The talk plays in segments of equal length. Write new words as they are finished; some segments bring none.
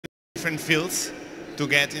different fields to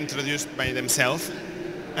get introduced by themselves,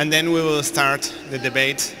 and then we will start the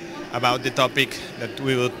debate about the topic that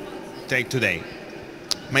we will take today.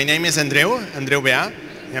 My name is Andreu Bea.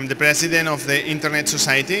 I'm the president of the Internet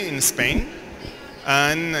Society in Spain,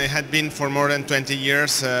 and I had been for more than 20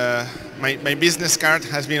 years. My business card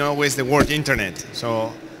has been always the word internet,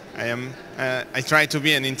 so I try to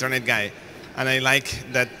be an internet guy, and I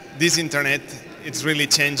like that this internet, it's really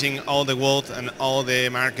changing all the world and all the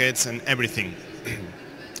markets and everything.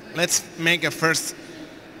 Let's make a first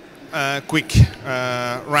quick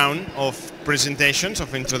round of presentations,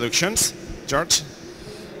 of introductions. George,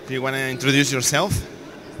 do you want to introduce yourself?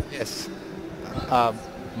 Yes.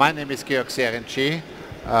 My name is Georg Serenci.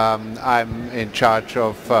 I'm in charge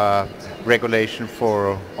of regulation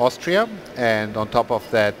for Austria, and on top of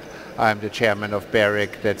that I'm the chairman of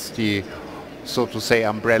BEREC. That's the, so to say,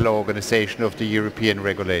 umbrella organization of the European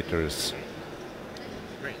regulators.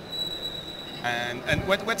 Great. And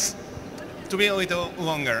what's, to be a little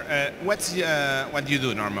longer, what's what you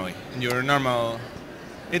do normally in your normal?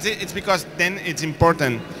 It's because then it's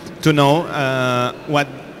important to know what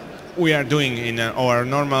we are doing in our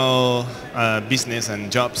normal business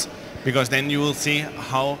and jobs, because then you will see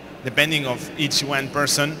how, depending of each one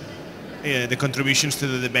person, the contributions to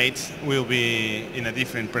the debate will be in a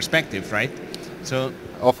different perspective, right? So,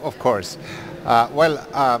 of course.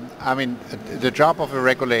 I mean, the job of a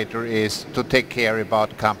regulator is to take care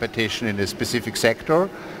about competition in a specific sector.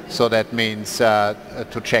 So that means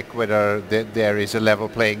to check whether there is a level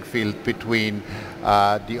playing field between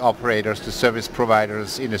the operators, the service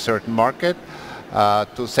providers in a certain market,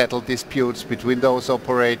 to settle disputes between those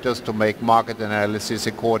operators, to make market analysis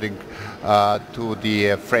according to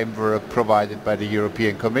the framework provided by the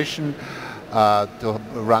European Commission, to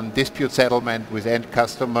run dispute settlement with end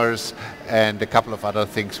customers, and a couple of other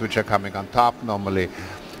things which are coming on top normally.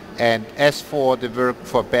 And as for the work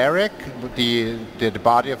for BEREC, the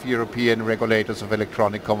body of European regulators of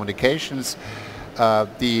electronic communications,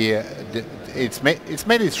 it's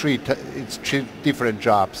mainly three different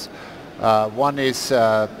jobs. One is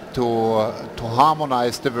to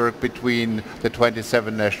harmonize the work between the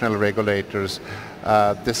 27 national regulators.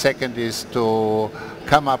 The second is to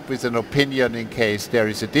come up with an opinion in case there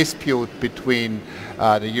is a dispute between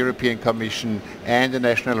the European Commission and the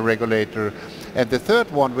national regulator. And the third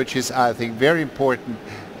one, which is, I think, very important,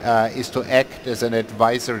 is to act as an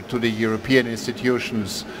advisor to the European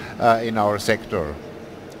institutions in our sector.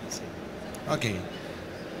 Okay.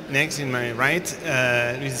 Next, in my right,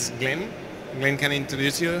 is Glenn. Glenn, can you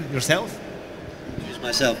introduce yourself? Introduce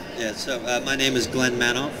myself, yeah. So my name is Glenn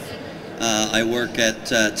Manoff. I work at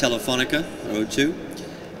Telefónica, O2.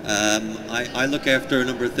 I look after a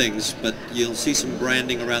number of things, but you'll see some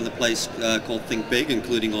branding around the place called Think Big,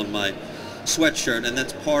 including on my sweatshirt, and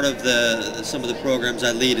that's part of some of the programs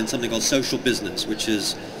I lead in something called social business, which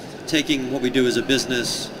is taking what we do as a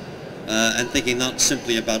business and thinking not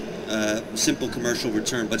simply about simple commercial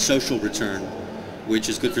return, but social return, which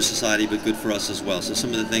is good for society but good for us as well. So some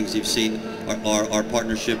of the things you've seen are our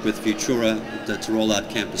partnership with Futura to roll out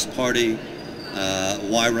Campus Party,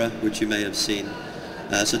 Wyra, which you may have seen.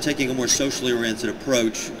 So taking a more socially oriented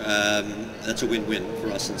approach, that's a win-win for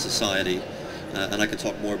us in society. And I can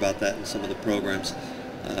talk more about that in some of the programs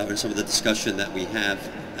or some of the discussion that we have.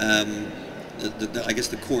 I guess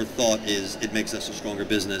the core thought is it makes us a stronger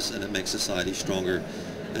business and it makes society stronger,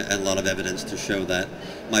 and a lot of evidence to show that.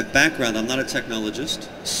 My background, I'm not a technologist,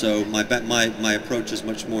 so my approach is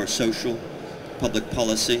much more social, public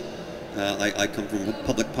policy. I come from a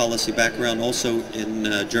public policy background, also in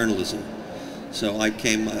journalism. So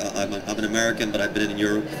I'm an American, but I've been in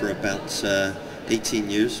Europe for about 18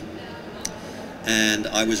 years. And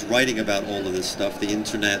I was writing about all of this stuff, the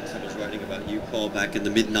internet. I was writing about UCall back in the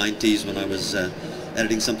mid-90s when I was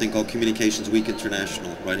editing something called Communications Week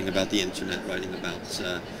International, writing about the internet, writing about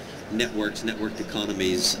networks, networked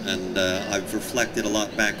economies, and I've reflected a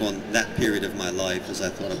lot back on that period of my life as I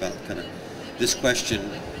thought about kind of this question,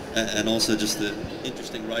 and also just the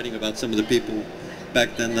interesting writing about some of the people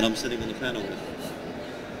back then that I'm sitting on the panel with.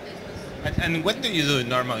 And what do you do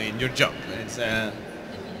normally in your job?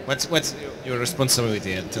 It's, what's your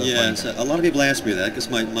responsibility at Telefónica? Yeah, so a lot of people ask me that because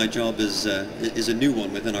my job is a new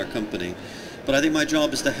one within our company. But I think my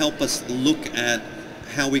job is to help us look at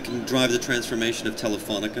how we can drive the transformation of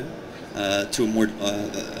Telefónica to a more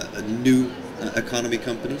a new economy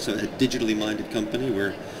company, so a digitally minded company.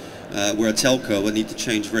 We're a telco and need to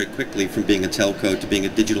change very quickly from being a telco to being a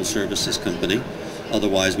digital services company.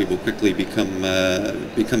 Otherwise, we will quickly become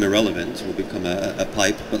irrelevant. We'll become a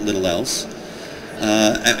pipe, but little else.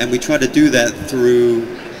 And we try to do that through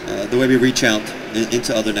the way we reach out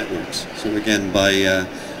into other networks. So again, by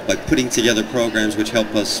putting together programs which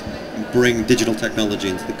help us bring digital technology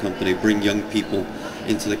into the company, bring young people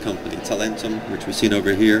into the company. Talentum, which we've seen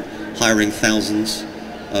over here, hiring thousands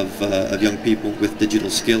of young people with digital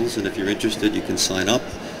skills, and if you're interested you can sign up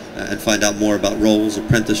and find out more about roles,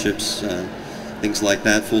 apprenticeships, things like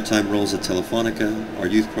that, full-time roles at Telefónica, our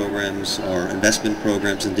youth programs, our investment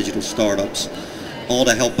programs and digital startups, all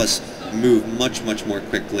to help us move much more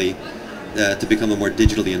quickly to become a more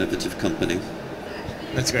digitally innovative company.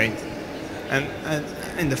 That's great. And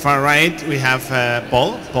in the far right we have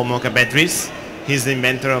Paul Moka-Beatrice. He's the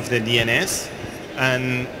inventor of the DNS.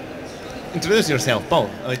 And introduce yourself, Paul,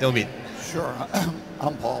 a little bit. Sure.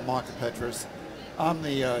 I'm Paul Moka-Beatrice. I'm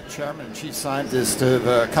the chairman and chief scientist of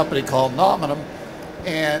a company called Nominum,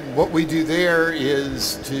 and what we do there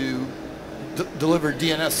is to deliver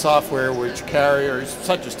DNS software which carriers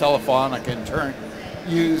such as Telefónica in turn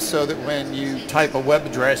use so that when you type a web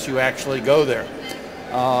address you actually go there.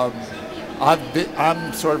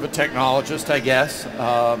 I'm sort of a technologist, I guess,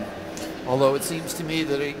 although it seems to me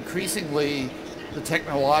that increasingly the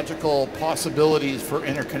technological possibilities for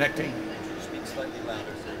interconnecting. Speak slightly louder.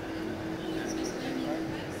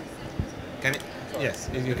 Can it? Yes,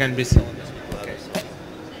 you can be seen. Okay.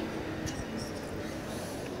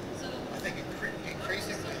 I think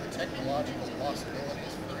increasingly the technological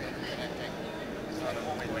possibilities for interconnecting is not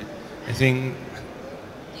only. I think.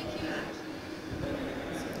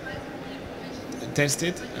 Test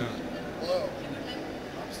it. Hello.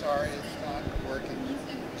 I'm sorry, it's not working.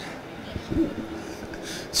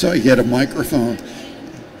 So you get a microphone.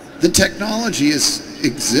 The technology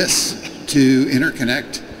exists to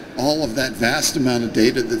interconnect all of that vast amount of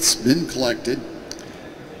data that's been collected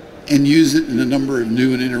and use it in a number of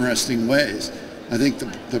new and interesting ways. I think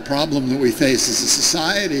the problem that we face as a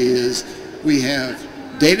society is we have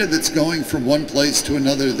data that's going from one place to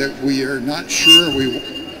another that we are not sure we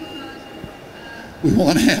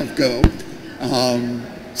want to have go.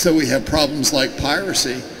 So we have problems like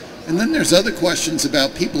piracy. And then there's other questions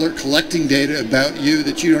about people are collecting data about you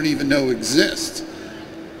that you don't even know exists.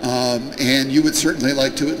 And you would certainly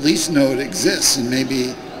like to at least know it exists and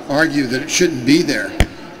maybe argue that it shouldn't be there.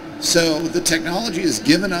 So the technology has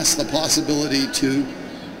given us the possibility to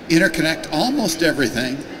interconnect almost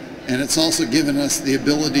everything, and it's also given us the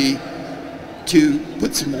ability to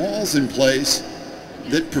put some walls in place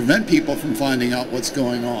that prevent people from finding out what's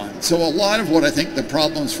going on. So a lot of what I think the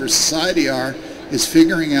problems for society are is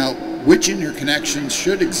figuring out which interconnections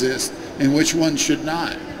should exist and which ones should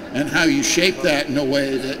not, and how you shape that in a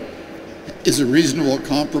way that is a reasonable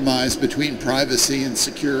compromise between privacy and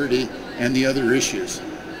security and the other issues.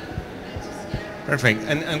 Perfect.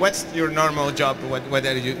 And what's your normal job? What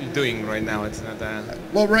are you doing right now? It's not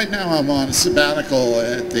Well, right now I'm on a sabbatical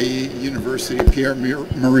at the University Pierre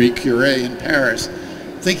Marie Curie in Paris,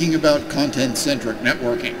 thinking about content-centric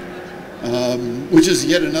networking, which is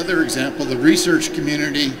yet another example. The research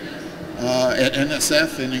community at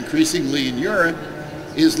NSF and increasingly in Europe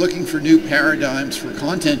is looking for new paradigms for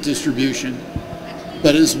content distribution.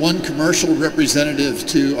 But as one commercial representative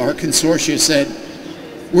to our consortia said,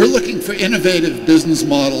 we're looking for innovative business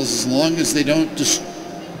models as long as they don't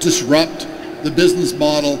disrupt the business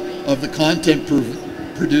model of the content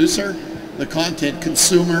producer, the content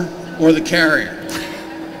consumer, or the carrier,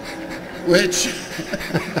 which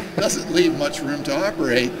doesn't leave much room to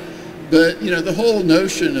operate. But you know, the whole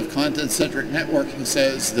notion of content-centric networking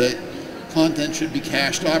says that content should be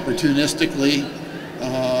cached opportunistically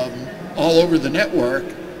all over the network,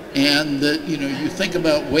 and that you think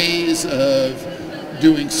about ways of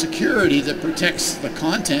doing security that protects the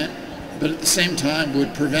content, but at the same time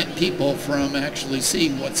would prevent people from actually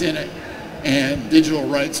seeing what's in it, and digital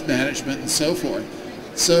rights management and so forth.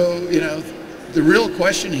 So the real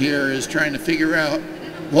question here is trying to figure out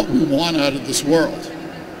what we want out of this world.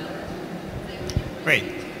 Great.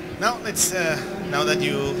 Now let's now that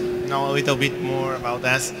you know a little bit more about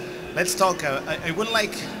us, let's talk. I would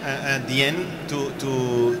like at the end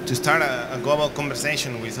to start a global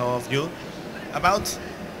conversation with all of you about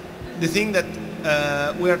the thing that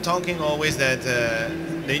we are talking always, that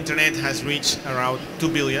the internet has reached around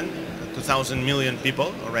 2,000 million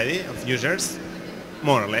people already of users,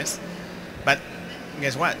 more or less. But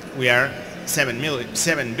guess what? We are 7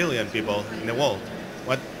 billion people in the world.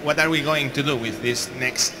 What are we going to do with these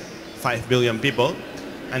next 5 billion people?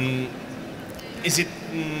 And is it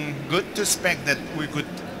good to expect that we could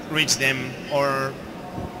reach them, or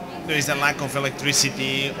there is a lack of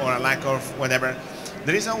electricity or a lack of whatever?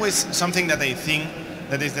 There is always something that I think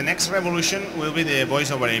that is the next revolution will be the voice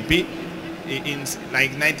over IP. in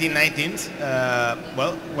like 1990s,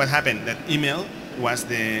 well, what happened? That email was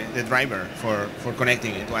the driver for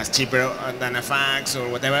connecting. It was cheaper than a fax or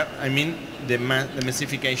whatever. I mean, the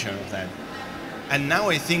massification of that. And now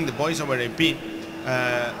I think the voice over IP,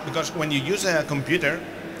 because when you use a computer,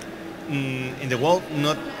 in the world,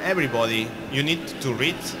 not everybody, you need to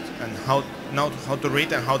read and know how to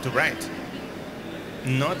read and how to write.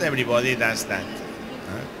 Not everybody does that,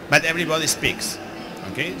 but everybody speaks.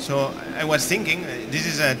 Okay, so I was thinking, this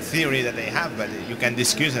is a theory that I have, but you can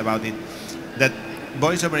discuss about it, that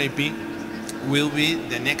voice over IP will be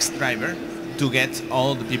the next driver to get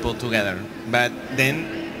all the people together. But then,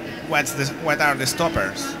 what are the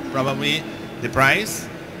stoppers? Probably the price,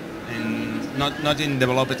 and not in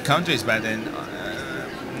developed countries, but in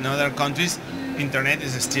other countries, internet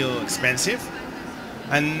is still expensive.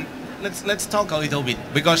 And let's talk a little bit,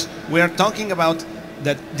 because we are talking about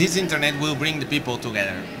that this internet will bring the people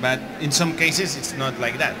together, but in some cases it's not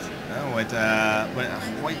like that.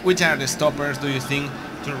 Which are the stoppers, do you think,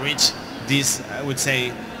 to reach this? I would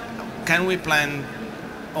say, can we plan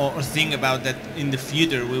or think about that in the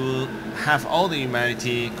future we will have all the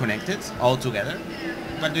humanity connected, all together?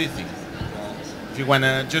 What do you think? If you want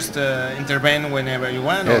to just intervene whenever you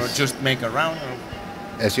want, yes, or just make a round?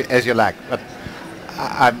 Or... As you like. But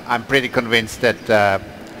I'm pretty convinced that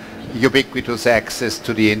ubiquitous access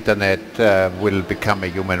to the internet will become a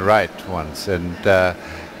human right once, and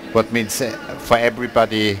what means for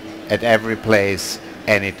everybody at every place,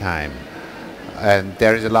 anytime. And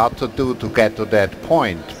there is a lot to do to get to that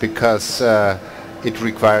point, because it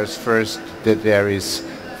requires first that there is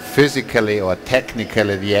physically or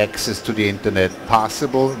technically the access to the internet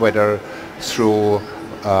possible, whether through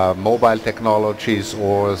mobile technologies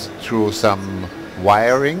or through some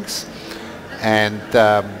wirings, and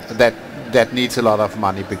that needs a lot of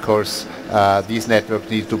money, because these networks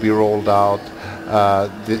need to be rolled out.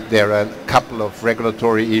 There are a couple of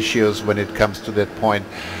regulatory issues when it comes to that point.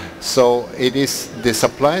 So it is the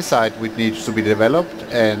supply side which needs to be developed,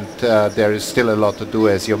 and there is still a lot to do,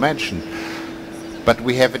 as you mentioned. But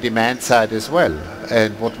we have a demand side as well.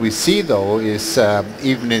 And what we see, though, is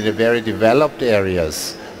even in the very developed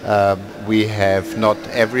areas, we have not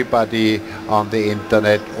everybody on the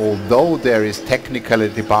internet, although there is technically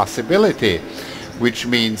the possibility, which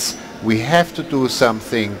means we have to do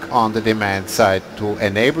something on the demand side to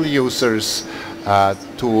enable users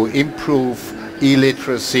to improve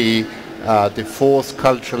illiteracy, the fourth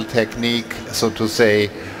cultural technique, so to say,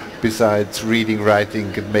 besides reading,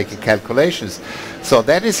 writing, and making calculations. So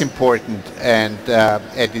that is important, and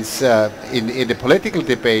it is in the political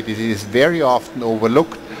debate it is very often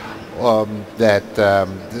overlooked that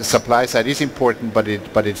the supply side is important, but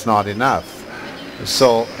it's not enough.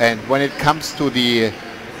 So, and when it comes to the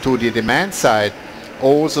demand side,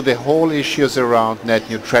 also the whole issues around net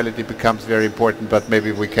neutrality becomes very important, but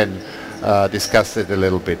maybe we can discuss it a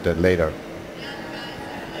little bit later.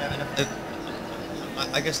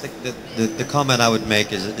 I guess the comment I would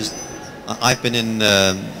make is I've been in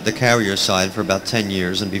the carrier side for about 10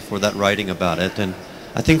 years, and before that writing about it, and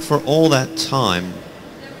I think for all that time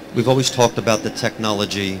we've always talked about the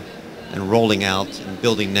technology and rolling out and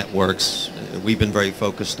building networks. We've been very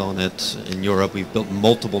focused on it in Europe. We've built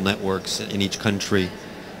multiple networks in each country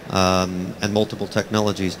and multiple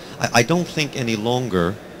technologies. I don't think any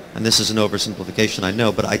longer, and this is an oversimplification, I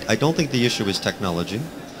know, but I don't think the issue is technology.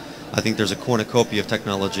 I think there's a cornucopia of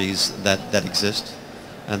technologies that exist,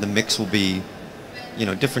 and the mix will be,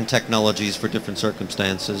 different technologies for different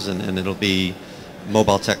circumstances, and it'll be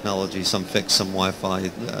mobile technology, some fixed, some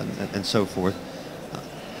Wi-Fi, and so forth.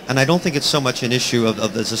 And I don't think it's so much an issue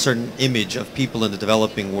of there's a certain image of people in the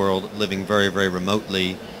developing world living very, very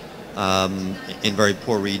remotely in very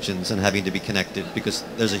poor regions and having to be connected, because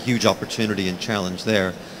there's a huge opportunity and challenge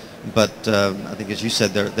there. But I think, as you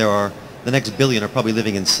said, there are the next billion are probably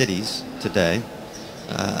living in cities today,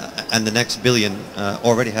 and the next billion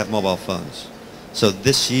already have mobile phones. So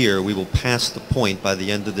this year we will pass the point by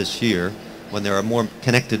the end of this year when there are more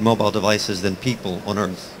connected mobile devices than people on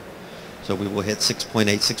Earth. So we will hit 6.8,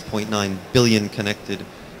 6.9 billion connected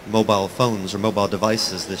mobile phones or mobile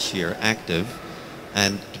devices this year, active.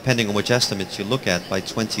 And depending on which estimates you look at, by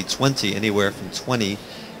 2020, anywhere from 20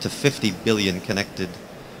 to 50 billion connected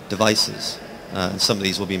devices. And some of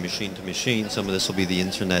these will be machine to machine, some of this will be the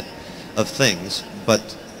Internet of Things.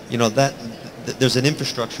 But there's an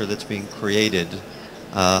infrastructure that's being created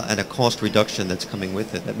and a cost reduction that's coming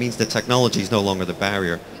with it. That means that technology is no longer the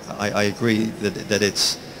barrier. I agree that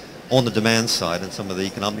it's on the demand side and some of the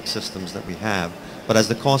economic systems that we have. But as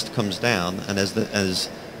the cost comes down and as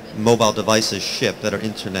mobile devices ship that are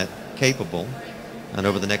Internet capable, And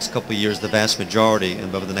over the next couple of years, the vast majority,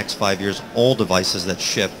 and over the next 5 years, all devices that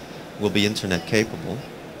ship will be internet capable.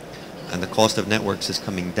 And the cost of networks is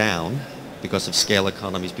coming down because of scale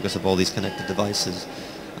economies, because of all these connected devices.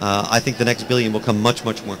 I think the next billion will come much,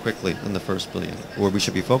 much more quickly than the first billion. Where we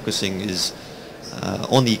should be focusing is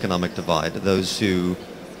on the economic divide, those who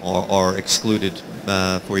are excluded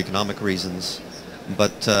for economic reasons.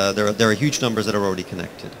 But there are huge numbers that are already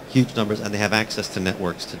connected, huge numbers, and they have access to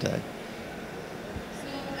networks today.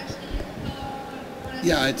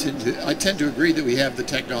 Yeah, I tend to agree that we have the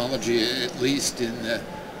technology, at least in the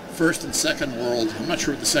first and second world. I'm not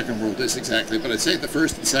sure what the second world is exactly, but I'd say the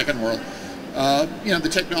first and second world. The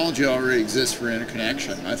technology already exists for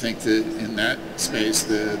interconnection. I think that in that space,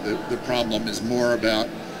 the problem is more about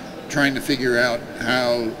trying to figure out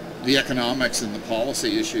how the economics and the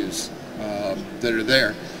policy issues that are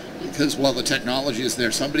there. Because while the technology is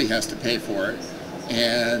there, somebody has to pay for it.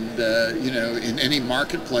 And, in any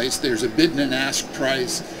marketplace, there's a bid and an ask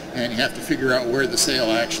price, and you have to figure out where the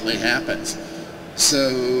sale actually happens.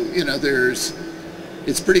 So,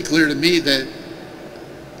 it's pretty clear to me that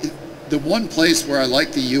the one place where I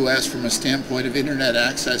like the U.S. from a standpoint of internet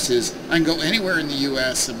access is I can go anywhere in the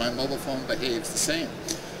U.S. and my mobile phone behaves the same.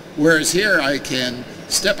 Whereas here I can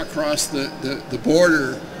step across the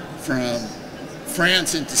border from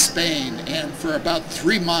France into Spain, and for about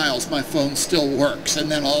 3 miles my phone still works,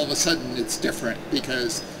 and then all of a sudden it's different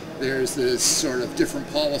because there's this sort of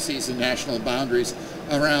different policies and national boundaries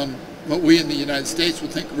around what we in the United States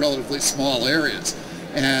would think relatively small areas.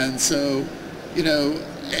 And so,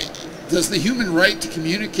 does the human right to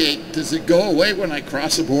communicate, does it go away when I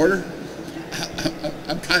cross a border?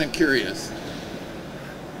 I'm kind of curious.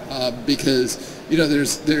 Because,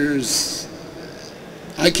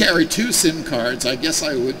 I carry 2 SIM cards. I guess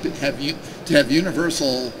I would to have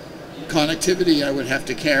universal connectivity, I would have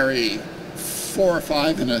to carry 4 or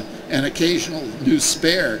 5 and an occasional new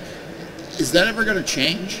spare. Is that ever going to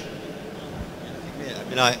change?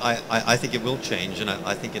 Yeah, I think it will change, and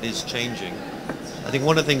I think it is changing. I think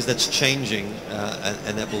one of the things that's changing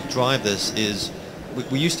and that will drive this is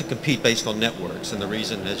we used to compete based on networks, and the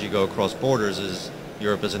reason as you go across borders is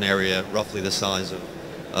Europe is an area roughly the size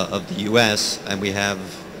of the US, and we have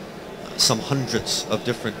some hundreds of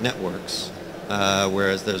different networks,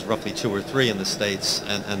 whereas there's roughly 2 or 3 in the States,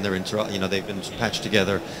 and they're they've been patched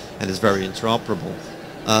together and is very interoperable.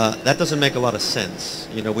 That doesn't make a lot of sense.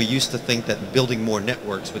 We used to think that building more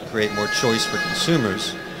networks would create more choice for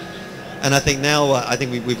consumers. And I think now,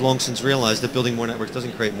 we've long since realized that building more networks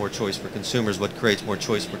doesn't create more choice for consumers. What creates more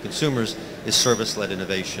choice for consumers is service-led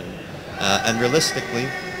innovation. And realistically,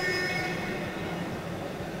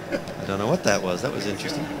 I don't know what that was. That was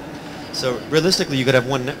interesting. So realistically, you could have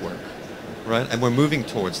one network, right? And we're moving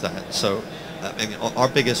towards that. So, our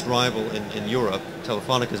biggest rival in Europe,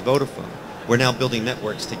 Telefónica, is Vodafone. We're now building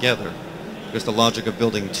networks together because the logic of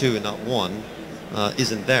building 2 and not 1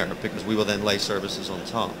 isn't there, because we will then lay services on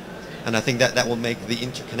top. And I think that will make the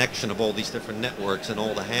interconnection of all these different networks and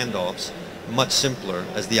all the handoffs much simpler,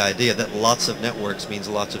 as the idea that lots of networks means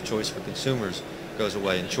lots of choice for consumers goes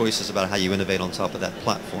away, and choice is about how you innovate on top of that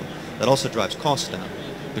platform. That also drives costs down,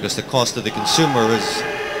 because the cost of the consumer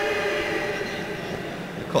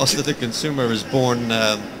is born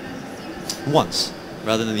once,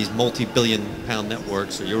 rather than these multi-billion-pound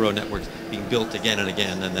networks or euro networks being built again and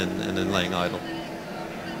again and then laying idle.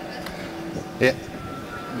 Yeah.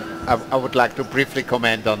 I would like to briefly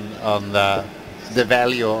comment on the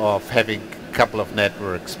value of having a couple of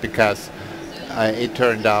networks, because it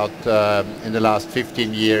turned out in the last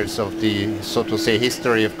 15 years of the, so to say,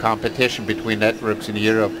 history of competition between networks in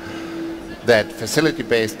Europe, that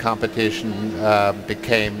facility-based competition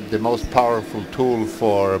became the most powerful tool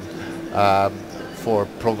for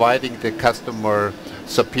providing the customer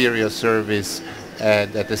superior service,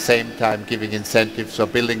 and at the same time giving incentives for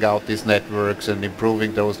building out these networks and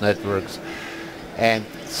improving those networks. And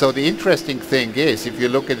so the interesting thing is, if you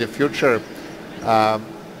look at the future, the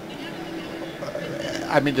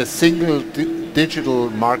single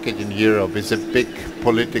digital market in Europe is a big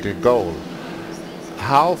political goal.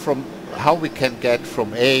 How we can get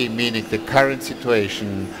from A, meaning the current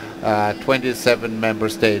situation, 27 member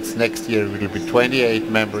states, next year will be 28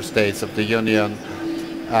 member states of the Union,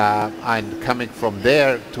 and coming from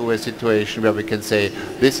there to a situation where we can say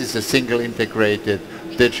this is a single integrated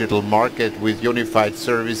digital market with unified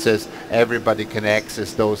services. Everybody can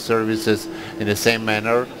access those services in the same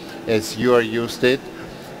manner as you are used to it.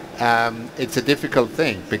 It's a difficult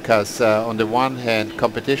thing, because on the one hand,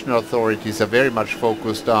 competition authorities are very much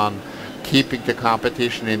focused on keeping the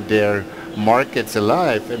competition in their markets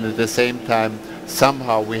alive, and at the same time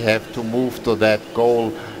somehow we have to move to that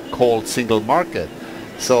goal called single market.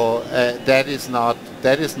 So that is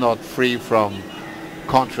not free from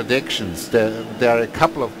contradictions. There are a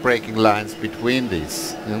couple of breaking lines between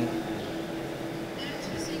these. You know?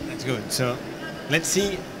 That's good. So let's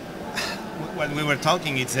see what we were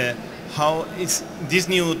talking. It's how it's these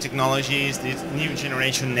new technologies, these new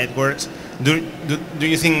generation networks. Do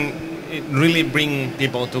you think it really bring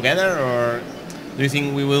people together, or do you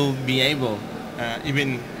think we will be able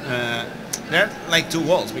they're like two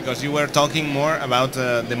worlds, because you were talking more about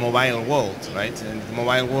the mobile world, right? And the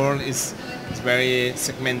mobile world is very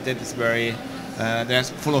segmented. It's very there's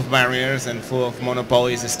full of barriers and full of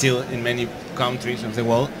monopolies still in many countries of the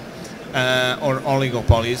world, or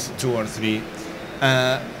oligopolies, 2 or 3.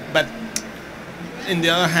 But on the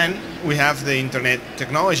other hand, we have the internet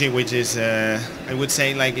technology, which is I would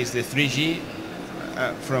say like is the 3G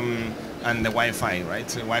and the Wi-Fi, right?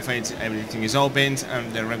 So Wi-Fi, everything is open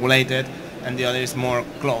and they're regulated, and the other is more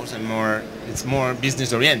closed and it's more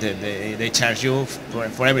business oriented. They charge you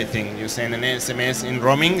for everything. You send an SMS in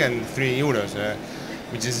roaming and €3,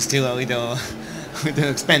 which is still a little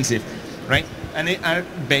expensive, right? And they are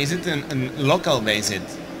based on local based.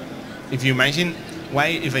 If you imagine, why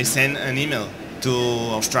if I send an email to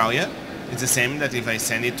Australia, it's the same that if I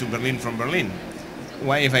send it to Berlin from Berlin.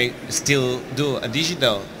 Why if I still do a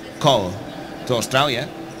digital call to Australia,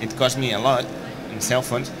 it costs me a lot in cell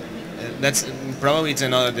phones. That's probably it's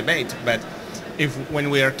another debate. But when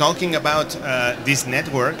we are talking about these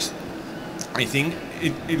networks, I think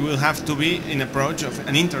it will have to be an approach of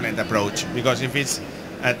an internet approach, because if it's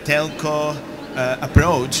a telco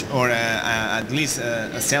approach, or at least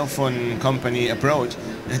a cell phone company approach,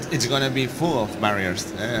 it's going to be full of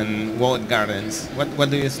barriers and walled gardens. What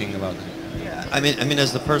do you think about that? Yeah, I mean,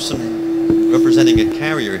 as the person representing a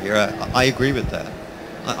carrier here, I agree with that.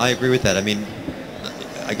 I agree with that. I mean,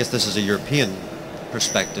 I guess this is a European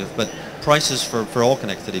perspective, but prices for all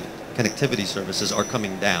connectivity services are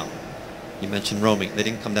coming down. You mentioned roaming; they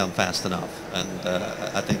didn't come down fast enough, and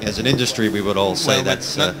I think as an industry we would all say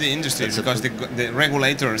that's not the industry, because the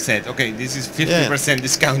regulator said, okay, this is 50%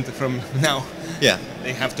 discount from now. Yeah,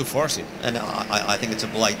 they have to force it, and I think it's a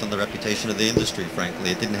blight on the reputation of the industry. Frankly,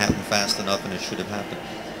 it didn't happen fast enough, and it should have happened.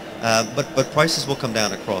 But prices will come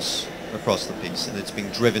down across the piece, and it's being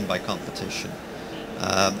driven by competition,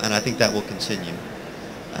 and I think that will continue.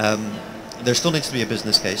 There still needs to be a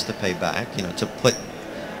business case to pay back. You know, to put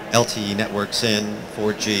LTE networks in,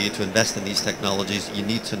 4G, to invest in these technologies, you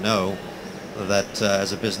need to know that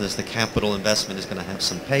as a business the capital investment is going to have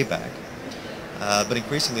some payback. But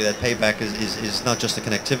increasingly that payback is not just the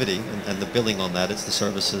connectivity and the billing on that, it's the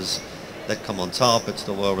services that come on top, it's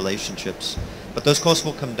the loyal relationships. But those costs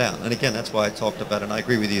will come down. And again, that's why I talked about, and I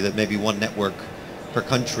agree with you, that maybe one network per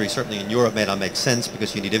country, certainly in Europe, may not make sense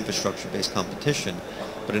because you need infrastructure-based competition.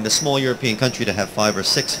 But in a small European country to have 5 or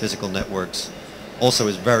 6 physical networks also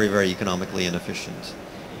is very, very economically inefficient.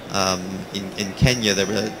 In Kenya,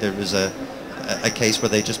 there was a case where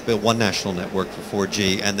they just built one national network for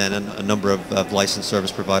 4G, and then a number of licensed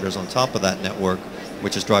service providers on top of that network,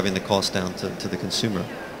 which is driving the cost down to the consumer.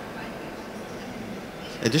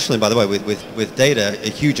 Additionally, by the way, with data, a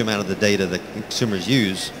huge amount of the data that consumers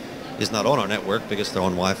use is not on our network because they're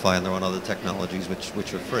on Wi-Fi and they're on other technologies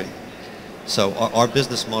which are free. So our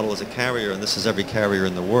business model as a carrier, and this is every carrier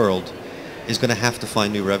in the world, is going to have to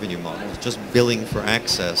find new revenue models. Just billing for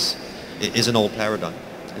access is an old paradigm.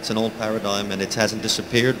 It's an old paradigm, and it hasn't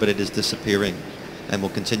disappeared, but it is disappearing, and will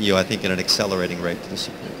continue, I think, at an accelerating rate to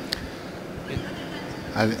disappear.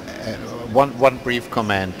 One brief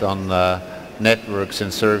comment on networks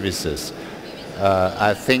and services.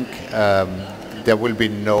 I think there will be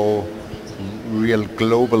no real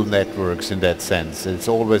global networks in that sense. It's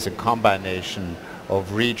always a combination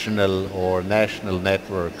of regional or national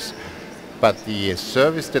networks. But the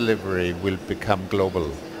service delivery will become global.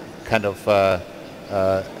 Kind of,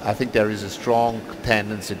 I think there is a strong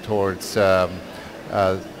tendency towards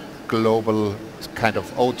global kind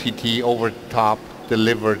of OTT, over-top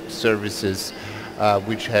delivered services,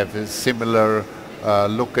 which have a similar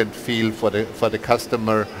look and feel for the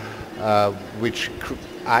customer, which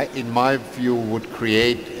in my view would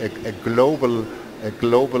create a global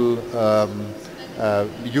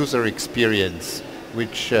user experience,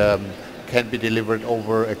 which can be delivered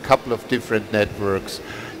over a couple of different networks,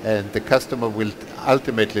 and the customer will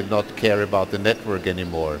ultimately not care about the network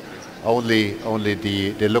anymore, only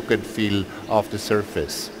the look and feel of the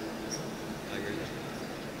surface.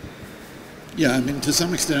 Yeah, I mean, to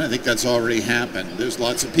some extent I think that's already happened. There's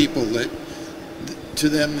lots of people that, to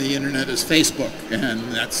them, the internet is Facebook,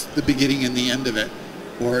 and that's the beginning and the end of it.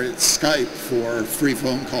 or it's Skype for free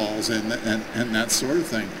phone calls and that sort of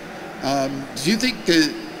thing. Do you think,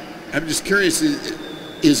 I'm just curious,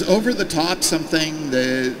 is over-the-top something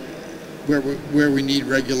that where we need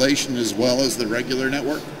regulation as well as the regular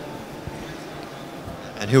network?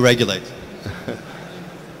 And who regulates?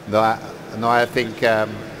 No, I think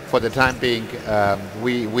for the time being,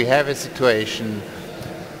 we have a situation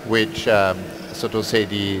which, so to say,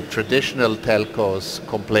 the traditional telcos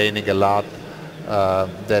complaining a lot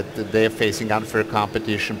that they're facing unfair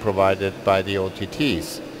competition provided by the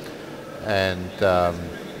OTTs. And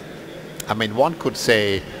I mean, one could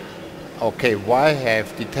say, okay, why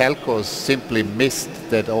have the telcos simply missed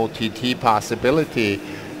that OTT possibility?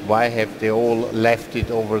 Why have they all left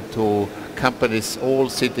it over to companies all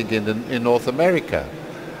sitting in North America?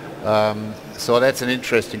 So that's an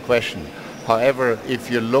interesting question. However, if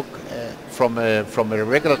you look from a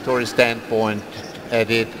regulatory standpoint at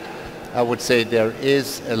it, I would say there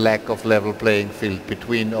is a lack of level playing field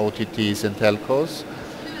between OTTs and telcos.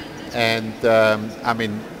 And I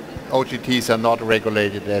mean, OTTs are not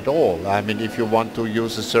regulated at all. I mean, if you want to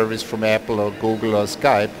use a service from Apple or Google or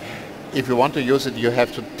Skype, if you want to use it, you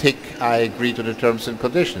have to tick, I agree to the terms and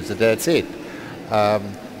conditions, and that's it.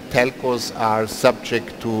 Telcos are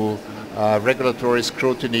subject to regulatory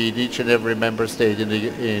scrutiny in each and every member state in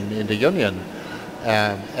the union.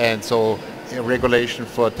 And so regulation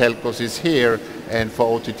for telcos is here, and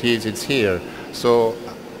for OTTs it's here. So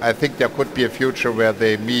I think there could be a future where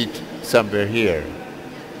they meet somewhere here.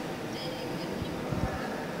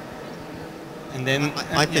 And then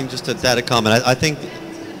I think, just to add a comment, I think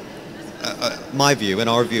my view and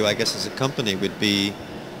our view, I guess, as a company would be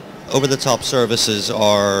over-the-top services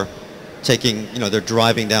are taking, they're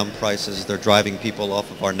driving down prices, they're driving people off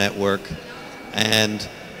of our network, and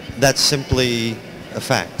that's simply a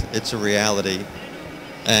fact. It's a reality,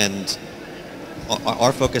 and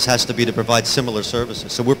our focus has to be to provide similar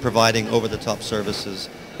services. So we're providing over-the-top services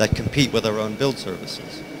that compete with our own build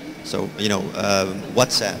services. So,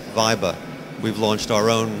 WhatsApp, Viber, we've launched our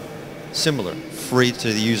own similar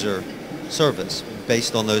free-to-the-user service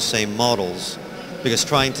based on those same models, because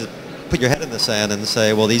trying to put your head in the sand and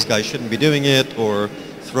say, well, these guys shouldn't be doing it, or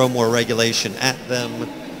throw more regulation at them,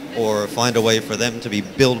 or find a way for them to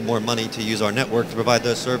build more money to use our network to provide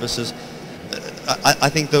those services, I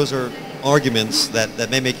think those are arguments that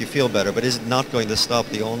may make you feel better, but is not going to stop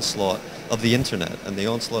the onslaught of the internet. And the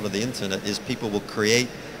onslaught of the internet is people will create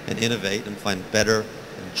and innovate and find better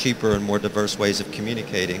and cheaper and more diverse ways of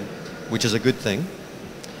communicating, which is a good thing.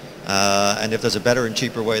 And if there's a better and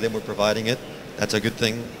cheaper way than we're providing it, that's a good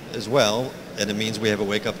thing as well, and it means we have a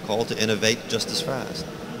wake-up call to innovate just as fast.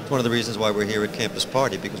 It's one of the reasons why we're here at Campus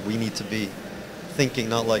Party, because we need to be thinking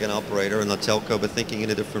not like an operator and a telco, but thinking in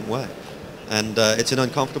a different way. And it's an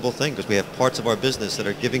uncomfortable thing, because we have parts of our business that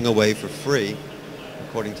are giving away for free,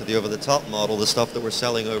 according to the over-the-top model, the stuff that we're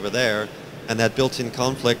selling over there, and that built-in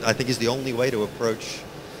conflict, I think, is the only way to approach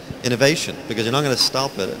innovation, because you're not going to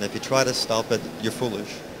stop it, and if you try to stop it, you're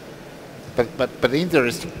foolish. But the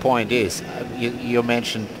interesting point is, you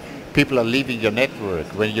mentioned people are leaving your network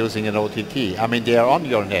when using an OTT. I mean, they are on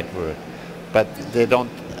your network, but they don't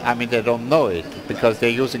know it, because they're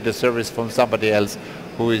using the service from somebody else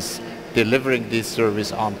who is delivering this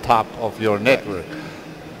service on top of your network.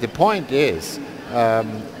 The point is,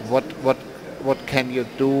 what can you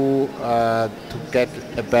do to get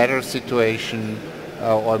a better situation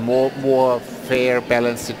or more fair,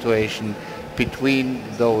 balanced situation between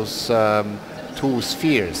those two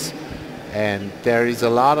spheres? And there is a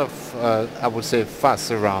lot of, I would say,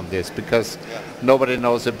 fuss around this, because nobody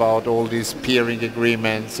knows about all these peering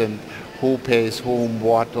agreements and who pays whom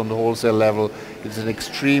what on the wholesale level. It's an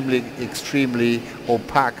extremely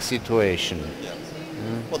opaque situation. Yeah.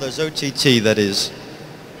 Well, there's OTT that is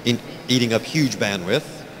eating up huge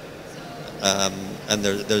bandwidth, and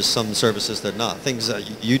there's some services that are not. Things like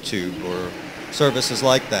YouTube or services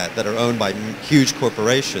like that are owned by huge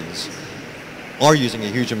corporations are using a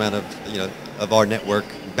huge amount of our network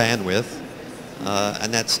bandwidth,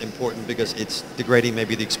 and that's important because it's degrading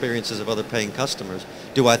maybe the experiences of other paying customers.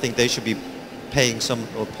 Do I think they should be paying some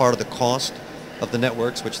or part of the cost of the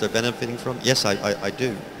networks which they're benefiting from? Yes, I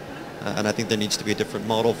do. And I think there needs to be a different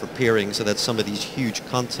model for peering, so that some of these huge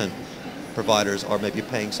content providers are maybe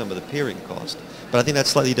paying some of the peering cost. But I think that's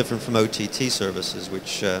slightly different from OTT services,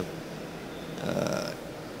 which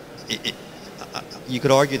you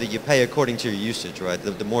could argue that you pay according to your usage, right?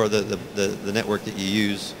 The more the network that you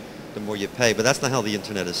use, the more you pay. But that's not how the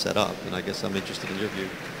internet is set up. And I guess I'm interested in your view,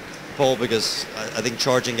 Paul, because I think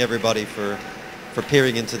charging everybody for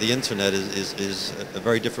peering into the internet is a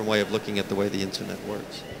very different way of looking at the way the internet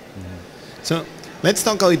works. So Let's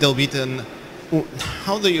talk a little bit on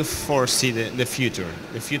how do you foresee the future?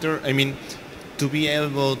 The future, I mean, to be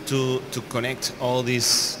able to connect all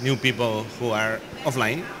these new people who are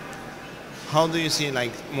offline, how do you see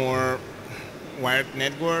like more wired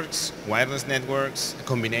networks, wireless networks, a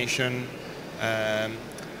combination? I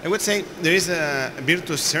would say there is a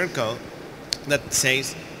virtuous circle that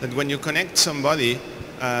says that when you connect somebody,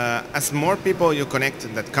 as more people you connect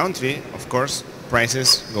in that country, of course,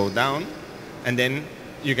 prices go down, and then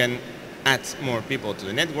you can add more people to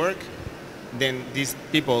the network. Then these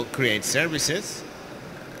people create services.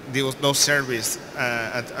 Those services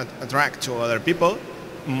attract to other people.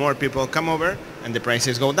 More people come over, and the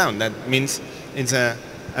prices go down. That means it's a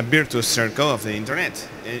virtuous circle of the internet.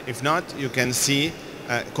 If not, you can see,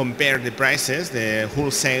 compare the prices, the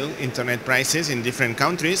wholesale internet prices in different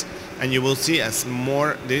countries, and you will see as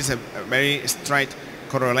more, there is a very straight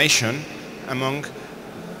correlation among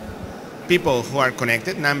people who are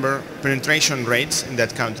connected, penetration rates in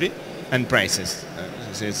that country, and prices.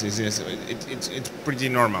 It's pretty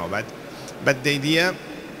normal, but the idea,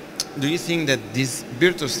 do you think that this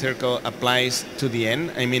virtuous circle applies to the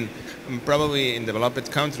end? I mean, probably in developed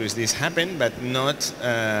countries this happened, but not,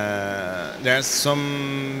 there are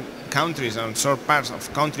some countries and some parts of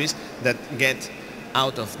countries that get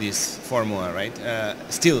out of this formula, right?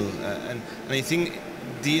 Still, and I think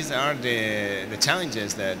these are the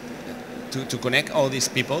challenges that to connect all these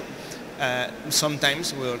people.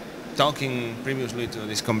 Sometimes we're talking previously to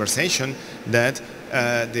this conversation that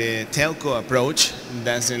the telco approach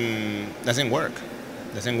doesn't work.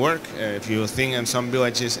 If you think in some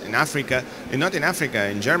villages in Africa, and not in Africa,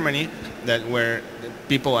 in Germany, that where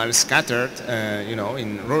people are scattered,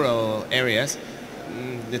 in rural areas,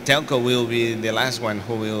 the telco will be the last one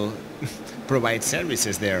who will provide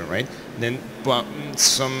services there, right? Then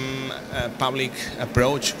some public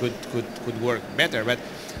approach could work better. But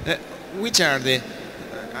which are the,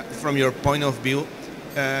 from your point of view,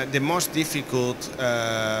 the most difficult,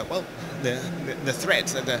 the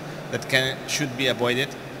threats that should be avoided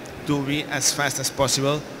to be as fast as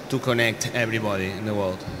possible to connect everybody in the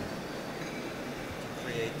world?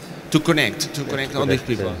 To connect all these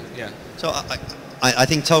people. Yeah. So I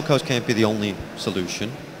think telcos can't be the only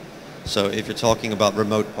solution. So if you're talking about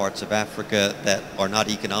remote parts of Africa that are not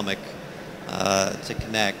economic to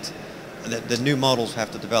connect, the new models have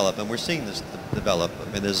to develop, and we're seeing this develop.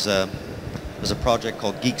 I mean, there's a project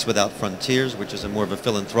called Geeks Without Frontiers, which is a more of a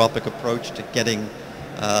philanthropic approach to getting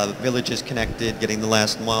villages connected, getting the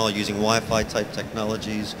last mile, using Wi-Fi type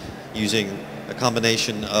technologies, using a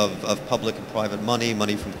combination of public and private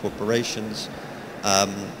money from corporations.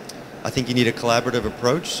 I think you need a collaborative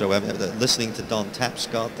approach. So listening to Don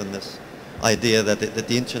Tapscott and this idea that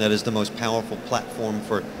the internet is the most powerful platform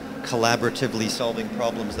for collaboratively solving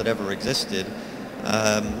problems that ever existed,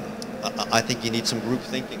 I think you need some group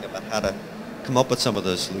thinking about how to come up with some of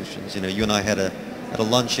those solutions. You know, you and I had a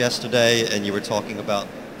lunch yesterday, and you were talking about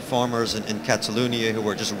farmers in Catalonia who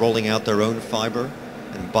were just rolling out their own fiber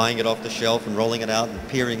and buying it off the shelf and rolling it out and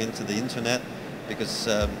peering into the internet because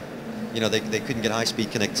they couldn't get high-speed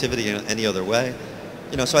connectivity in any other way.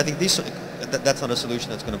 So I think that's not a solution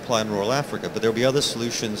that's going to apply in rural Africa, but there'll be other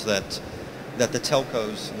solutions that the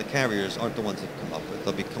telcos and the carriers aren't the ones that come up with.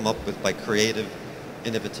 They'll be come up with by creative,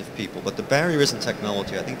 innovative people. But the barrier isn't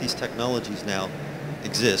technology. I think these technologies now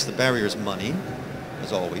exist. The barrier is money,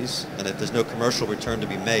 as always, and if there's no commercial return to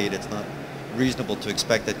be made, it's not reasonable to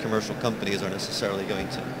expect that commercial companies are necessarily going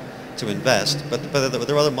to invest. But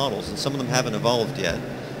there are other models, and some of them haven't evolved yet.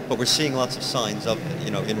 But we're seeing lots of signs of it,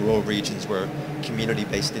 in rural regions where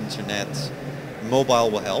community-based internet, mobile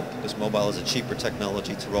will help, because mobile is a cheaper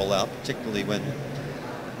technology to roll out, particularly when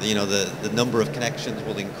the number of connections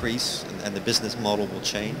will increase and the business model will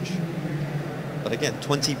change. But again,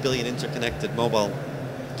 20 billion interconnected mobile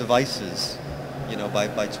devices,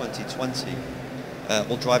 by 2020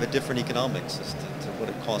 will drive a different economics as to what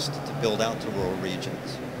it costs to build out to rural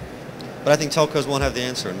regions. But I think telcos won't have the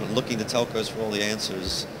answer, and looking to telcos for all the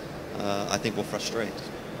answers, I think will frustrate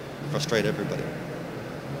everybody.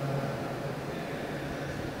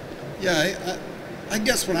 Yeah, I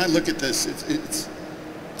guess when I look at this,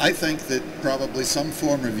 I think that probably some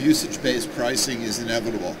form of usage-based pricing is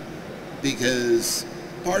inevitable, because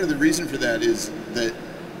part of the reason for that is that,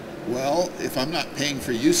 well, if I'm not paying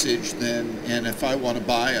for usage, and if I want to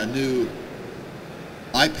buy a new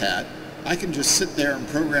iPad, I can just sit there and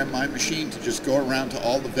program my machine to just go around to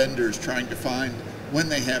all the vendors trying to find when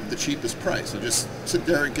they have the cheapest price. I just sit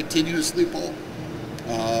there and continuously pull.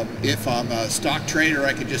 If I'm a stock trader,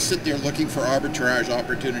 I could just sit there looking for arbitrage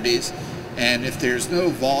opportunities, and if there's no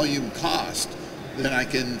volume cost then I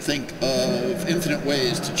can think of infinite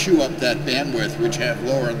ways to chew up that bandwidth, which have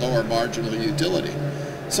lower and lower marginal utility.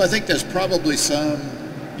 So I think there's probably some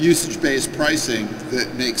usage-based pricing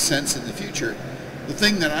that makes sense in the future. The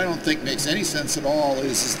thing that I don't think makes any sense at all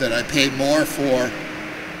is that I pay more for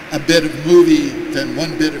a bit of movie than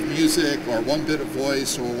one bit of music or one bit of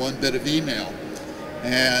voice or one bit of email.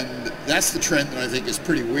 And that's the trend that I think is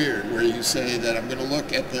pretty weird, where you say that I'm going to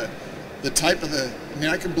look at the type of I mean,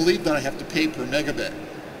 I can believe that I have to pay per megabit,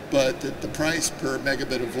 but that the price per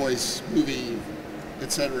megabit of voice, movie,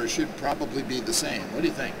 etc. should probably be the same. What do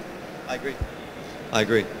you think? I agree. I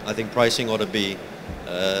agree. I think pricing ought to be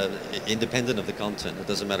independent of the content. It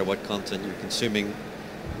doesn't matter what content you're consuming,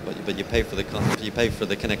 but you pay for the content, you pay for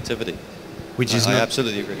the connectivity. Which is I not,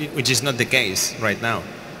 absolutely agree. Which is not the case right now.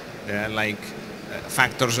 There are like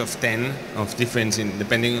factors of 10 of difference in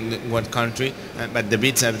depending on what country, but the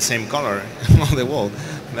bits are the same color on the wall.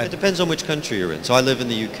 But it depends on which country you're in. So I live in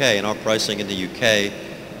the UK, and our pricing in the UK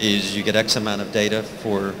is you get X amount of data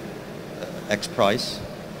for X price,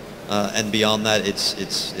 and beyond that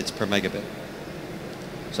it's per megabit.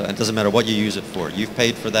 So it doesn't matter what you use it for. You've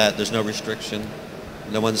paid for that. There's no restriction.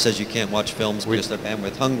 No one says you can't watch films because they're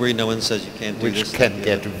bandwidth hungry. No one says you can't do this. Which can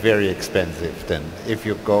get very expensive then if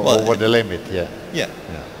you go over the limit. Yeah. Yeah.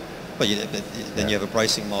 But then you have a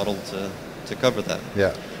pricing model to cover that.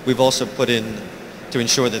 Yeah. We've also put in to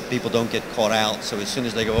ensure that people don't get caught out. So as soon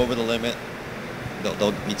as they go over the limit,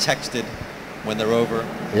 they'll be texted when they're over.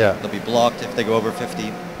 Yeah. They'll be blocked if they go over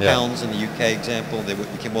 50 pounds in the UK example. We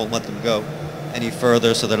won't let them go any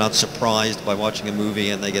further, so they're not surprised by watching a movie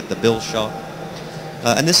and they get the bill shock.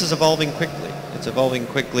 And this is evolving quickly. It's evolving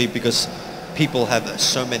quickly because people have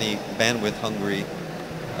so many bandwidth-hungry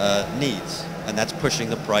needs, and that's pushing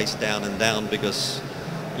the price down and down because,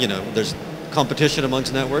 there's competition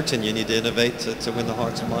amongst networks, and you need to innovate to win the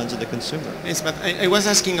hearts and minds of the consumer. yes, but I was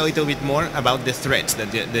asking a little bit more about the threats,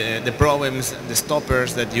 that the problems, the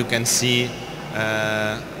stoppers that you can see,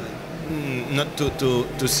 not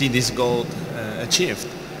to see this goal achieved,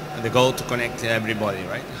 the goal to connect everybody,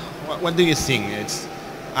 right? What do you think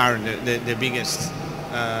are the biggest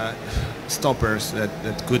stoppers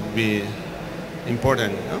that could be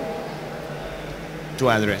important to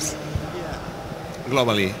address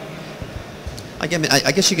globally? I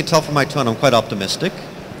guess you can tell from my tone I'm quite optimistic.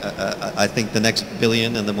 I think the next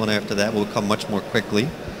billion and the one after that will come much more quickly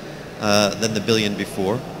than the billion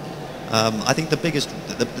before. I think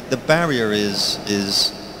the barrier is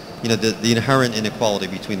the inherent inequality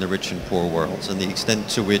between the rich and poor worlds, and the extent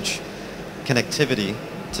to which connectivity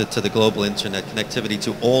to the global internet, connectivity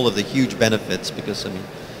to all of the huge benefits, because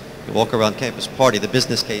you walk around Campus Party, the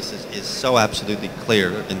business case is so absolutely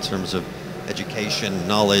clear in terms of education,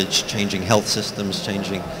 knowledge, changing health systems,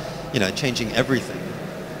 changing everything.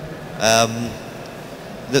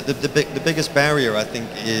 The biggest barrier, I think,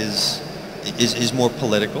 is more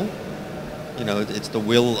political. It's the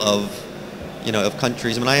will of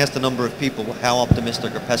countries. I asked a number of people how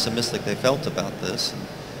optimistic or pessimistic they felt about this.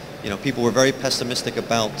 People were very pessimistic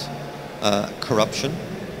about corruption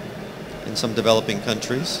in some developing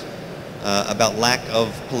countries, about lack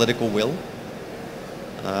of political will,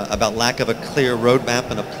 about lack of a clear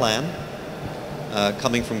roadmap and a plan,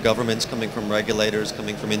 coming from governments, coming from regulators,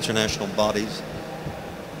 coming from international bodies.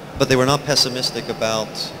 But they were not pessimistic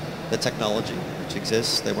about the technology which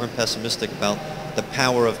exists. They weren't pessimistic about the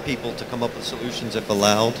power of people to come up with solutions if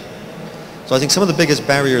allowed. So I think some of the biggest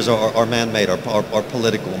barriers are man-made, are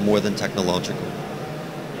political more than technological.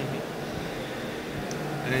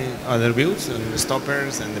 Any other views on the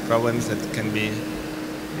stoppers and the problems that can be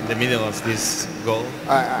in the middle of this goal?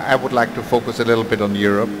 I would like to focus a little bit on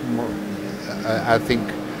Europe. I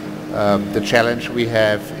think the challenge we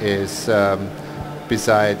have is,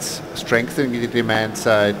 besides strengthening the demand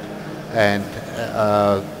side and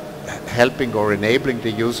helping or enabling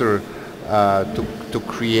the user to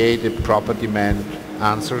create a proper demand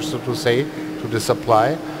answer, so to say, to the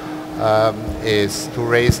supply, is to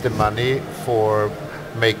raise the money for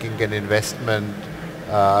making an investment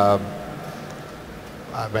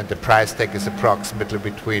when the price tag is approximately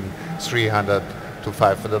between 300 to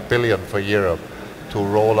 500 billion for Europe to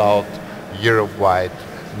roll out Europe-wide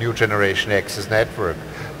new generation access network.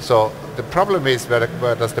 So the problem is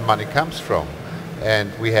where does the money comes from?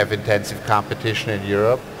 And we have intensive competition in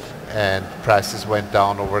Europe, and prices went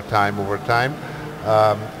down over time,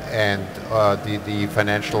 and the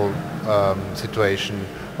financial situation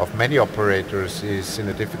of many operators is in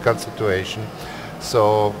a difficult situation.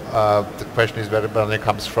 So the question is where the money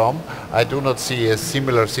comes from. I do not see a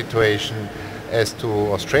similar situation as to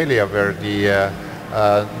Australia, where the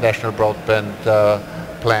national broadband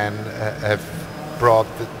plan have brought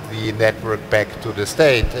the network back to the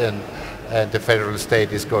state, and the federal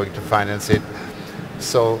state is going to finance it.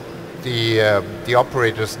 So the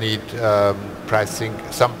operators need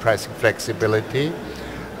some pricing flexibility,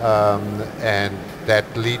 and that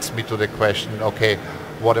leads me to the question, okay,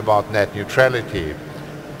 what about net neutrality?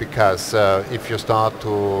 Because if you start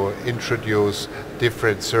to introduce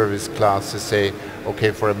different service classes, say,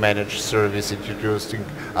 okay, for a managed service,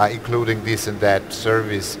 including this and that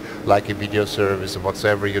service, like a video service or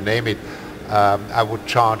whatsoever you name it, I would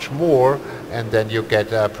charge more, and then you get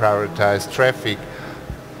prioritized traffic.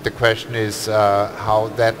 The question is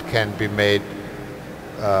how that can be made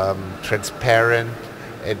transparent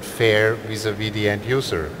and fair vis-a-vis the end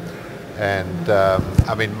user. And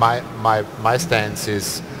I mean, my stance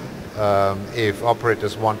is if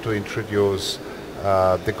operators want to introduce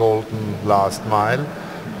the golden last mile,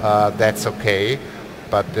 that's okay,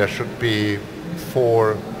 but there should be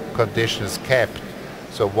 4 conditions kept.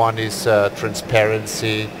 So one is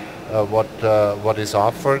transparency, what is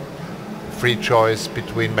offered, free choice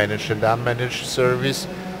between managed and unmanaged service.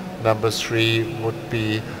 Number 3 would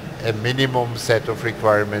be a minimum set of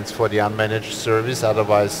requirements for the unmanaged service,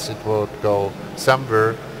 otherwise it would go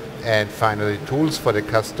somewhere. And finally, tools for the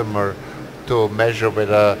customer to measure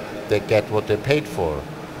whether they get what they paid for.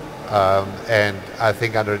 And I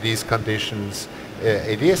think under these conditions,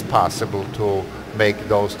 it is possible to make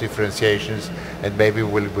those differentiations, and maybe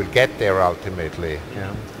we'll get there ultimately.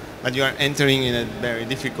 Yeah. But you are entering in a very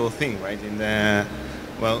difficult thing, right? In the,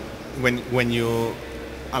 well, when you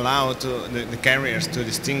allow the carriers to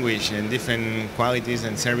distinguish in different qualities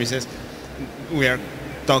and services, we are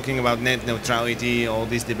talking about net neutrality, all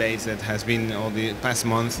these debates that has been all the past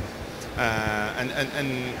month,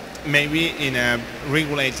 and maybe in a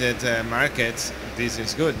regulated market this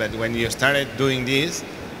is good, but when you started doing this,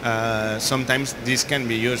 sometimes this can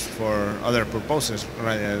be used for other purposes,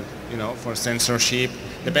 rather, you know, for censorship,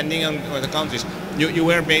 depending on the countries. You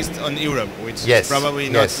were based on Europe, which is probably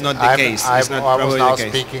not the case. I was now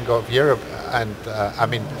speaking of Europe, and I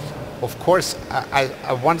mean, of course,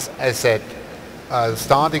 I once said,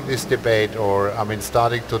 starting this debate, or I mean,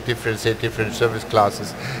 starting to differentiate different service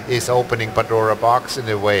classes, is opening Pandora box in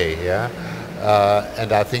a way, yeah.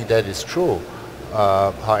 And I think that is true.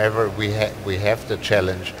 However, we have the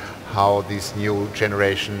challenge how these new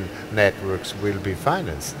generation networks will be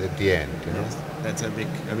financed at the end. You know? Yes, that's a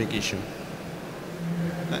big issue.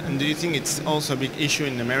 And do you think it's also a big issue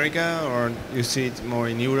in America, or you see it more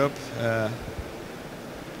in Europe?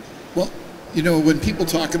 Well, you know, when people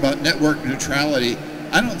talk about network neutrality,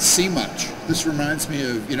 I don't see much. This reminds me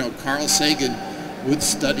of, you know, Carl Sagan would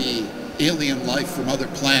study alien life from other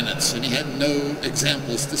planets, and he had no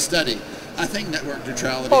examples to study. I think network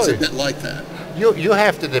neutrality is a bit like that. You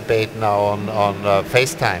have the debate now on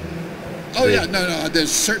FaceTime. Oh yeah, no,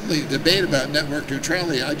 there's certainly debate about network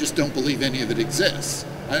neutrality. I just don't believe any of it exists.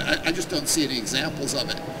 I just don't see any examples of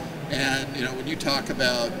it. And you know, when you talk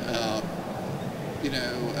about you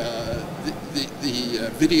know, the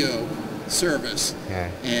video service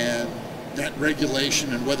and that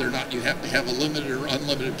regulation and whether or not you have to have a limited or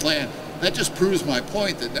unlimited plan, that just proves my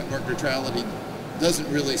point that network neutrality doesn't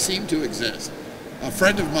really seem to exist. A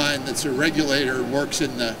friend of mine that's a regulator, works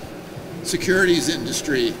in the securities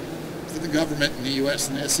industry for the government in the U.S.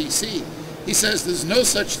 and the SEC. He says there's no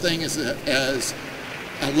such thing as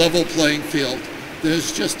a level playing field.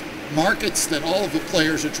 There's just markets that all of the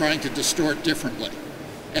players are trying to distort differently.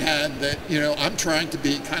 And that, you know, I'm trying to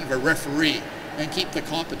be kind of a referee and keep the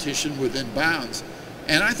competition within bounds.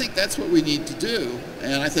 And I think that's what we need to do.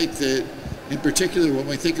 And I think that in particular, when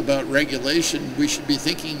we think about regulation, we should be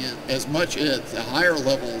thinking as much at the higher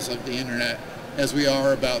levels of the internet as we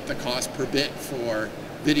are about the cost per bit for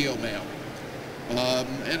video mail.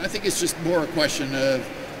 And I think it's just more a question of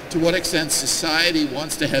to what extent society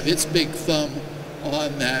wants to have its big thumb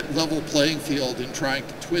on that level playing field and trying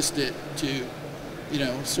to twist it to, you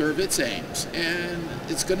know, serve its aims. And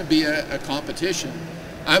it's going to be a competition.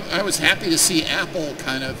 I was happy to see Apple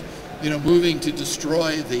kind of, you know, moving to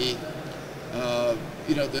destroy the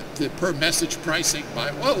you know, the per message pricing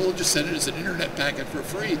by, well, we'll just send it as an internet packet for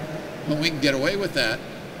free when we can get away with that.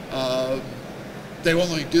 They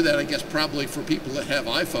only do that, I guess, probably for people that have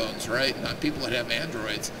iPhones, right? Not people that have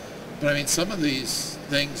Androids. But I mean, some of these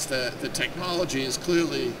things, the technology is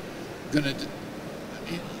clearly going to,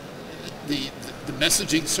 the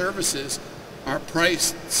messaging services are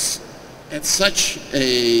priced at such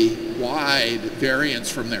a wide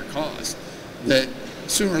variance from their cost that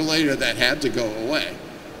sooner or later that had to go away.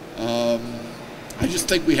 I just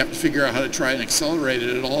think we have to figure out how to try and accelerate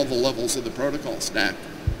it at all the levels of the protocol stack.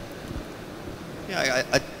 Yeah,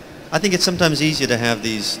 I think it's sometimes easier to have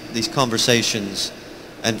these conversations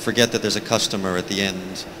and forget that there's a customer at the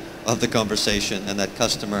end of the conversation, and that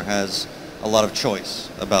customer has a lot of choice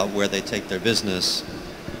about where they take their business.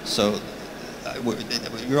 So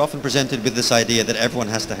you're often presented with this idea that everyone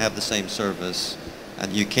has to have the same service,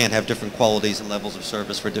 and you can't have different qualities and levels of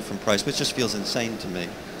service for different price, which just feels insane to me.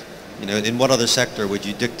 You know, in what other sector would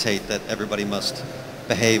you dictate that everybody must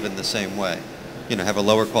behave in the same way? You know, have a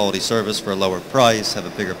lower quality service for a lower price, have a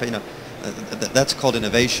bigger pay. You know, that's called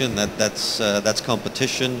innovation. That's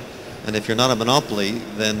competition. And if you're not a monopoly,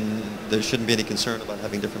 then there shouldn't be any concern about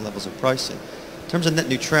having different levels of pricing. In terms of net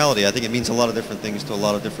neutrality, I think it means a lot of different things to a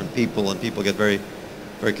lot of different people, and people get very,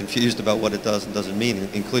 very confused about what it does and doesn't mean,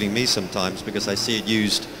 including me sometimes, because I see it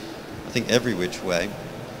used, I think, every which way.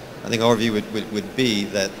 I think our view would be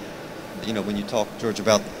that, you know, when you talk, George,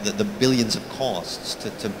 about the billions of costs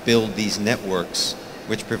to build these networks,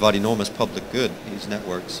 which provide enormous public good, these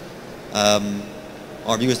networks,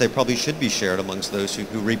 our view is they probably should be shared amongst those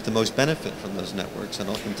who reap the most benefit from those networks. And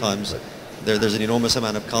oftentimes there's an enormous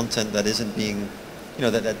amount of content that isn't being, you know,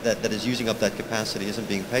 that is using up that capacity, isn't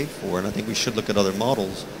being paid for. And I think we should look at other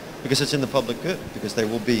models because it's in the public good, because there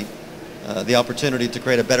will be the opportunity to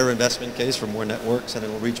create a better investment case for more networks, and it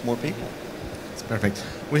will reach more people. That's perfect.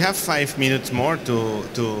 We have 5 minutes more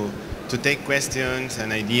to take questions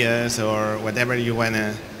and ideas or whatever you want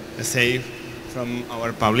to say from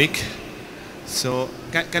our public. So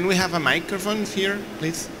can we have a microphone here,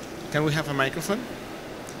 please? Can we have a microphone?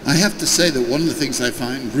 I have to say that one of the things I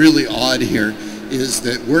find really odd here is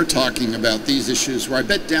that we're talking about these issues where I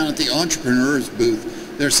bet down at the entrepreneurs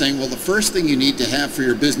booth, they're saying, well, the first thing you need to have for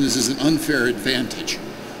your business is an unfair advantage.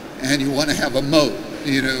 And you want to have a moat.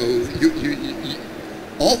 You know,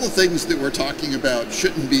 all the things that we're talking about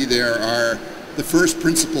shouldn't be there are the first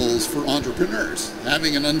principles for entrepreneurs.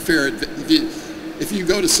 Having an unfair advantage. If you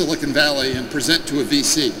go to Silicon Valley and present to a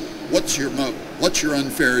VC, what's your moat? What's your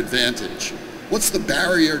unfair advantage? What's the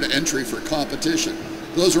barrier to entry for competition?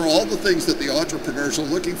 Those are all the things that the entrepreneurs are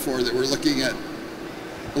looking for that we're looking at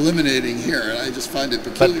eliminating here, and I just find it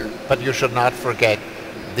peculiar. But you should not forget,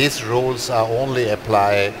 these rules are only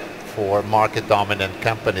apply for market dominant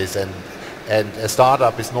companies, and a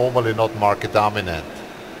startup is normally not market dominant.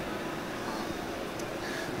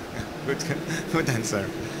 Good answer.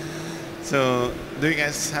 So, do you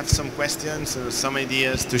guys have some questions or some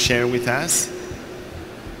ideas to share with us?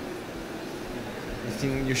 I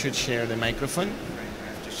think you should share the microphone. I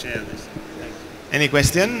have to share this. Any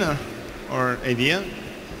question or idea?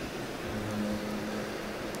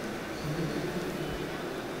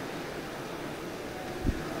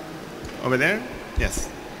 Over there? Yes.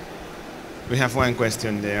 We have one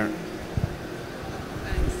question there.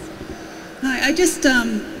 Thanks. Hi, I just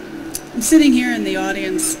I'm sitting here in the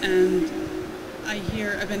audience, and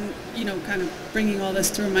I've been, you know, kind of bringing all this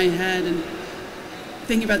through my head and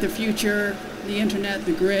thinking about the future, the internet,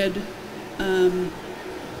 the grid.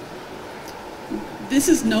 This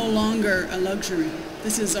is no longer a luxury.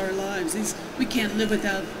 This is our lives. We can't live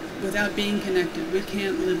without being connected. We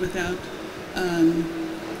can't live without,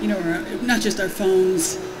 you know, not just our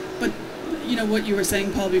phones, but you know what you were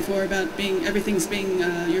saying, Paul, before about everything's being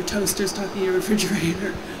your toaster's talking to your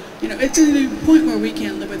refrigerator. You know, it's to the point where we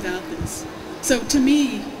can't live without this. So to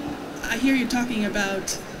me, I hear you talking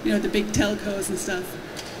about, you know, the big telcos and stuff,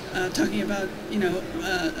 talking about, you know,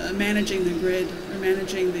 managing the grid or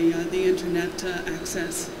managing the internet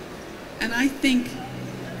access. And I think,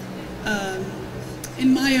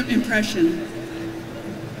 in my impression,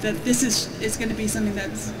 that this is going to be something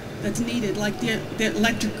that's needed, like the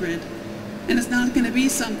electric grid, and it's not going to be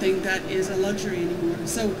something that is a luxury anymore.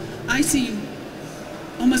 So I see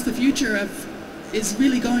almost the future is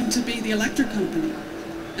really going to be the electric company,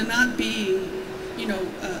 and not being, you know,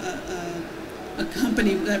 a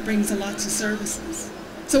company that brings lots of services.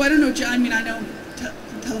 So I don't know, I mean, I know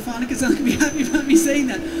Telefónica is not going to be happy about me saying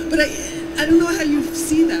that, but I don't know how you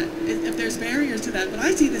see that, if there's barriers to that, but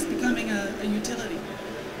I see this becoming a utility,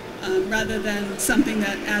 rather than something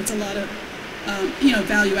that adds a lot of, you know,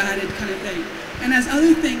 value-added kind of thing. And as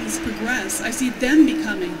other things progress, I see them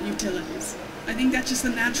becoming utilities. I think that's just the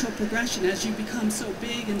natural progression as you become so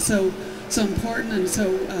big and so important and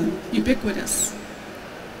so ubiquitous.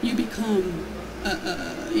 You become,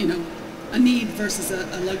 you know, a need versus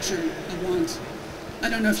a luxury, a want. I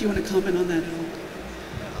don't know if you want to comment on that at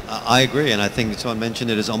all. I agree, and I think someone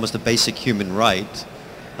mentioned it as almost a basic human right,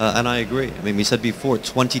 and I agree. I mean, we said before,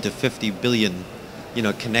 20 to 50 billion, you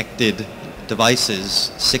know, connected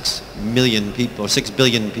devices, 6 million people, or 6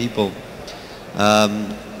 billion people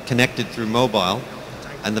connected through mobile,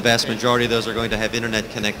 and the vast majority of those are going to have internet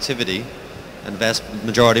connectivity. and the vast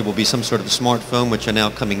majority will be some sort of smartphone, which are now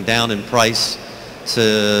coming down in price to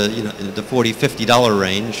the $40, $50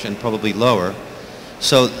 range and probably lower.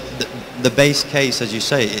 So the base case, as you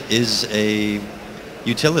say, is a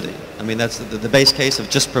utility. I mean, that's the base case of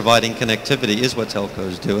just providing connectivity is what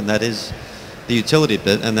telcos do, and that is the utility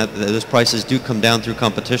bit, and that those prices do come down through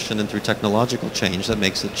competition and through technological change that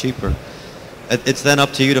makes it cheaper. It's then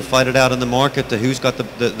up to you to fight it out in the market to who's got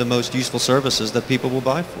the most useful services that people will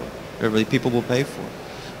buy for, or really people will pay for.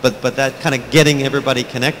 But that kind of getting everybody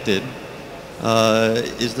connected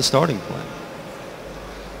is the starting point.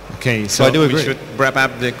 Okay, so I do agree. We should wrap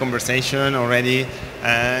up the conversation already,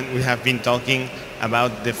 and we have been talking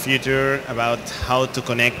about the future, about how to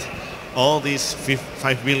connect all these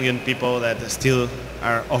 5 billion people that still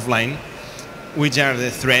are offline, which are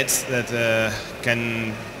the threats that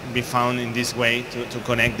can be found in this way to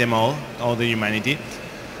connect them all the humanity.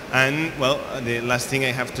 And well, the last thing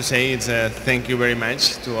I have to say is thank you very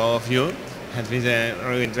much to all of you. It has been a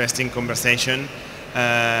really interesting conversation,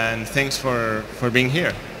 and thanks for being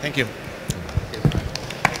here. Thank you.